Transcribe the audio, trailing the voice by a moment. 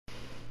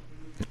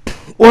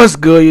What's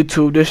good,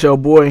 YouTube? This your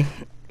boy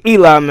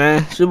Eli,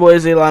 man. It's your boy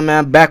ITZELI,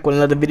 man. Back with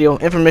another video,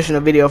 informational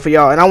video for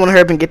y'all. And I want to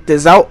hurry up and get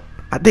this out.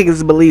 I think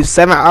it's, I believe,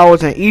 7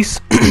 hours in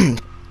East. And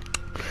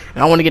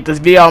I want to get this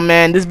video out,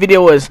 man. This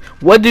video is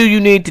what do you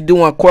need to do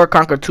on Court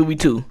Conqueror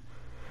 2v2.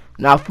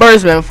 Now,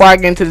 first, man, before I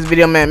get into this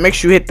video, man, make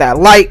sure you hit that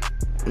like.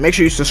 Make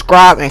sure you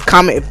subscribe and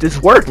comment if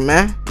this works,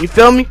 man. You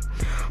feel me?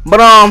 But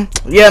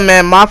yeah,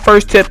 man. My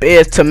first tip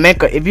is to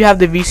make a. If you have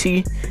the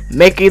VC,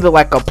 make either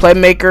like a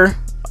playmaker.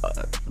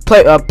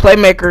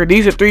 Playmaker.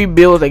 These are 3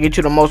 builds that get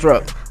you the most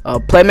rep.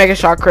 Playmaker,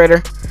 shot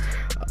creator.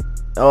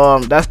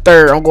 That's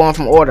third. I'm going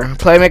from order.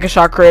 Playmaker,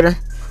 shot creator.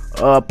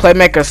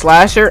 Playmaker,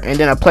 slasher, and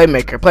then a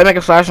playmaker.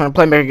 Playmaker, slasher, and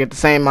playmaker get the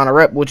same amount of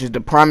rep, which is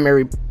the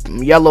primary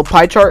yellow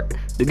pie chart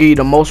to give you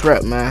the most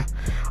rep, man.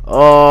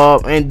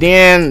 And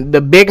then the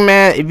big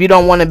man. If you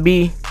don't want to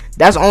be,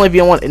 that's only if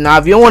you want. Now,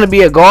 if you don't want to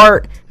be a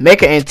guard,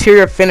 make an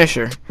interior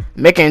finisher.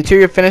 Make an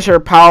interior finisher,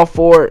 power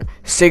forward,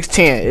 6'10".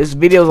 There's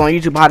videos on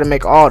YouTube how to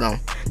make all of them.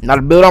 Now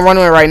the build I'm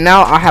running with right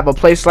now, I have a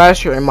play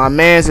slasher, and my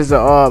man's is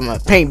a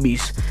paint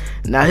beast.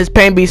 Now his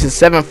paint beast is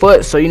 7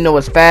 foot, so you know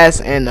it's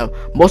fast. And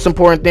the most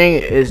important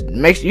thing is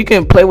make sure you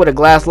can play with a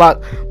glass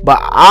lock, but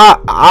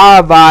I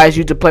advise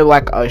you to play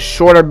like a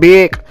shorter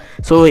big,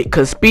 so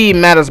cause speed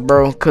matters,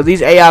 bro. Cause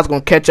these AIs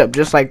gonna catch up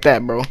just like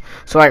that, bro.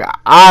 So like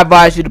I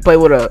advise you to play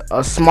with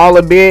a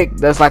smaller big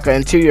that's like an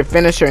interior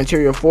finisher,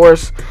 interior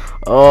force,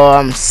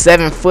 7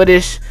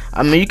 footish.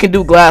 I mean, you can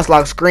do glass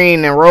lock,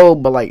 screen, and roll,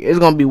 but like it's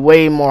gonna be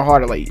way more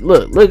harder. Like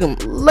look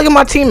at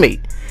my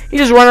teammate. He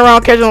just running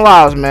around catching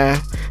lives, man.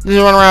 Just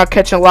run around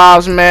catching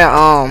lives,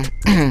 man.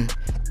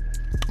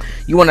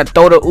 You want to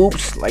throw the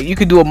oops? Like you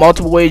can do it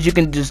multiple ways. You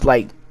can just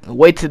like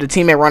wait till the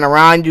teammate run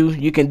around you.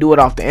 You can do it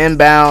off the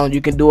inbound. You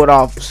can do it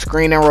off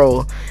screen and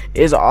roll.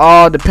 It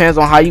all depends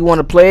on how you want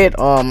to play it.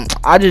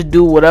 I just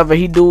do whatever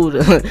he do.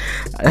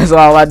 That's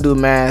all I do,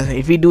 man.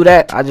 If he do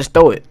that, I just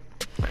throw it.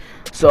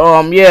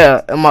 So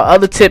yeah, and my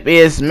other tip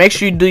is make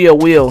sure you do your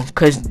wheel,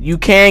 cause you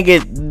can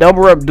get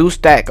double rep do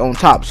stack on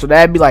top, so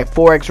that'd be like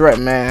 4x rep,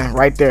 man,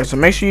 right there. So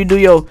make sure you do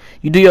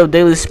your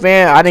daily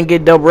spin. I didn't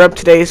get double rep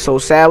today, so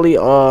sadly,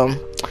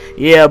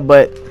 yeah,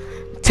 but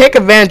take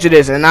advantage of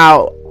this.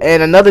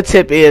 And another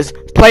tip is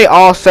play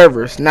all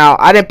servers. Now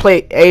I didn't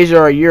play Asia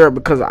or Europe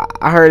because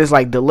I heard it's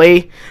like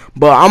delay,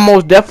 but I'm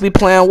most definitely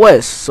playing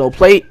West, so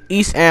play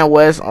East and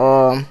West.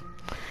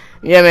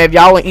 Yeah, man, if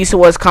y'all in East or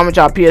West, comment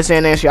y'all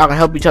PSN in so y'all can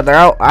help each other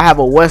out. I have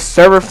a West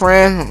server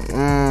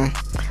friend,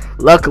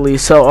 luckily.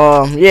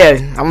 So, yeah,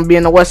 I'm going to be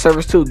in the West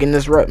servers too, getting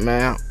this rep,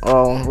 man.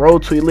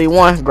 Road to Elite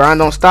 1, grind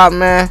don't stop,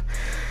 man.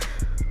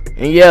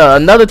 And yeah,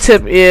 another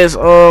tip is,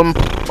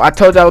 I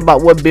told y'all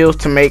about what builds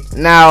to make.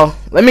 Now,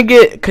 let me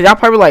cause y'all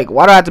probably like,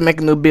 why do I have to make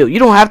a new build? You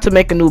don't have to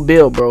make a new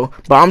build, bro.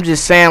 But I'm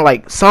just saying,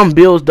 like, some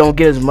builds don't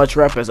get as much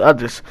rep as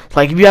others.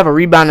 Like, if you have a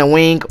rebounding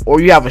wing, or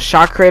you have a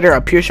shot creator,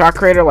 a pure shot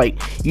creator,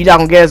 like, you're not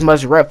gonna get as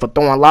much rep for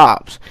throwing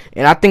lobs.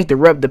 And I think the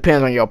rep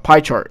depends on your pie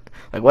chart.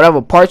 Like,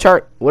 whatever pie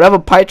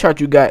chart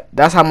you got,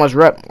 that's how much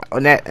rep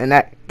on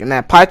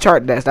that pie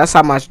chart.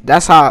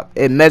 That's how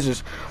it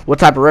measures what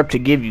type of rep to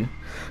give you.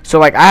 So,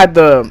 like, I had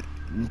the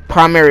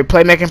primary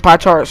playmaking pie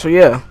chart, so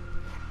yeah.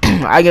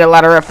 I get a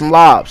lot of rep from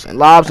lobs and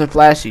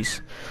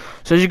flashies.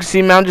 So as you can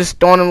see, man, I'm just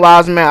throwing in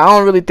lobs, man. I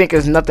don't really think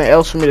there's nothing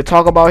else for me to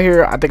talk about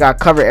here. I think I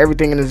covered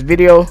everything in this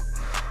video.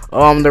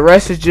 The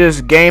rest is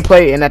just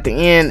gameplay, and at the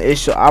end,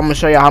 I'm gonna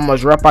show you how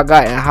much rep I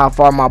got and how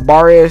far my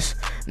bar is.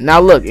 Now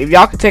look, if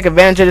y'all can take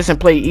advantage of this and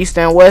play East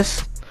and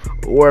West,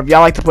 or if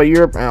y'all like to play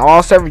Europe and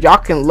all servers, y'all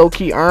can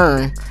low-key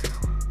earn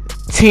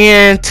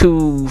 10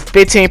 to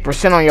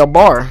 15% on your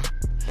bar.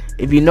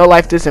 If you know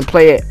like this and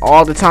play it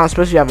all the time,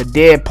 especially if you have a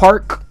dead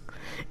park.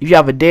 If you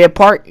have a dead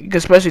park, you can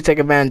especially take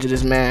advantage of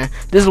this, man.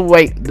 This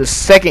is the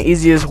second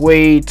easiest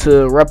way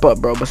to rep up,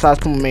 bro, besides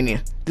Puma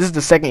Mania. This is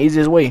the second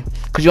easiest way,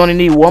 because you only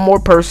need one more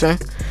person,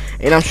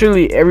 and I'm sure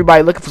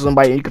everybody looking for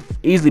somebody. You can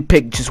easily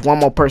pick just one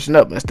more person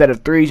up. Instead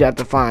of 3, you have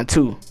to find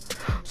 2.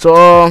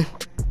 So,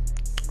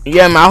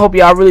 yeah, man, I hope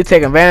y'all really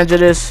take advantage of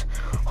this.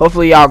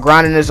 Hopefully, y'all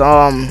grinding this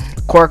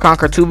Court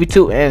Conqueror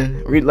 2v2,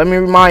 and let me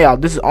remind y'all,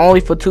 this is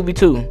only for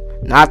 2v2.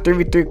 Not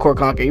 3v3 Court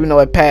Conqueror, even though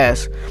it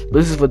passed. But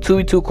this is for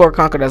 2v2 Court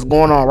Conqueror that's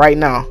going on right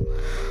now.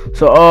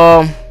 So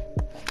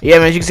yeah,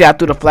 man, as you can see, I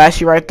threw the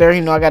flashy right there. You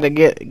know, I gotta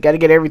get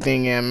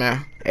everything in,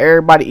 man.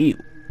 Everybody eat.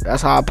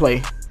 That's how I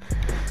play.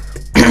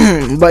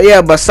 But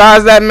yeah,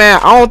 besides that,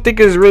 man, I don't think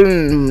there's really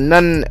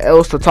nothing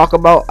else to talk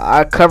about.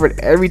 I covered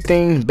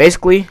everything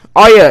basically.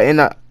 Oh yeah, and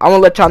I want to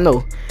let y'all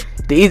know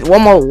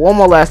one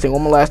more last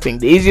thing.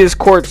 The easiest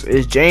courts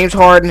is James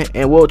Harden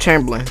and Wilt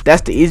Chamberlain.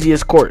 That's the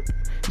easiest court.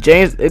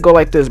 James, it go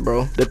like this,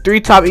 bro. The 3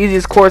 top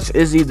easiest courts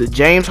is either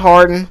James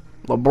Harden,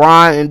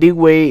 LeBron, and D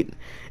Wade,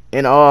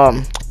 and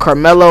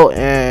Carmelo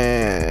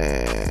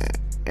and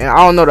I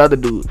don't know the other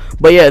dude.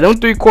 But yeah, them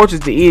 3 courts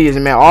is the easiest,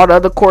 man. All the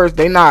other courts,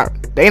 they not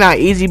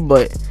easy,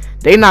 but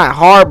they not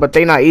hard, but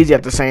they not easy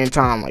at the same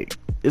time. Like,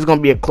 it's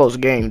gonna be a close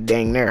game,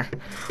 dang near.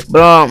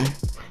 But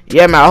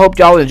yeah, man, I hope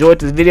y'all enjoyed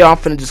this video. I'm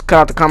finna just cut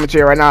out the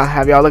commentary right now,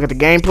 have y'all look at the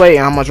gameplay and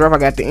how much rep I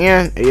got at the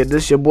end. Yeah,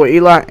 this is your boy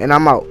Eli, and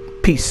I'm out.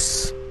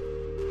 Peace.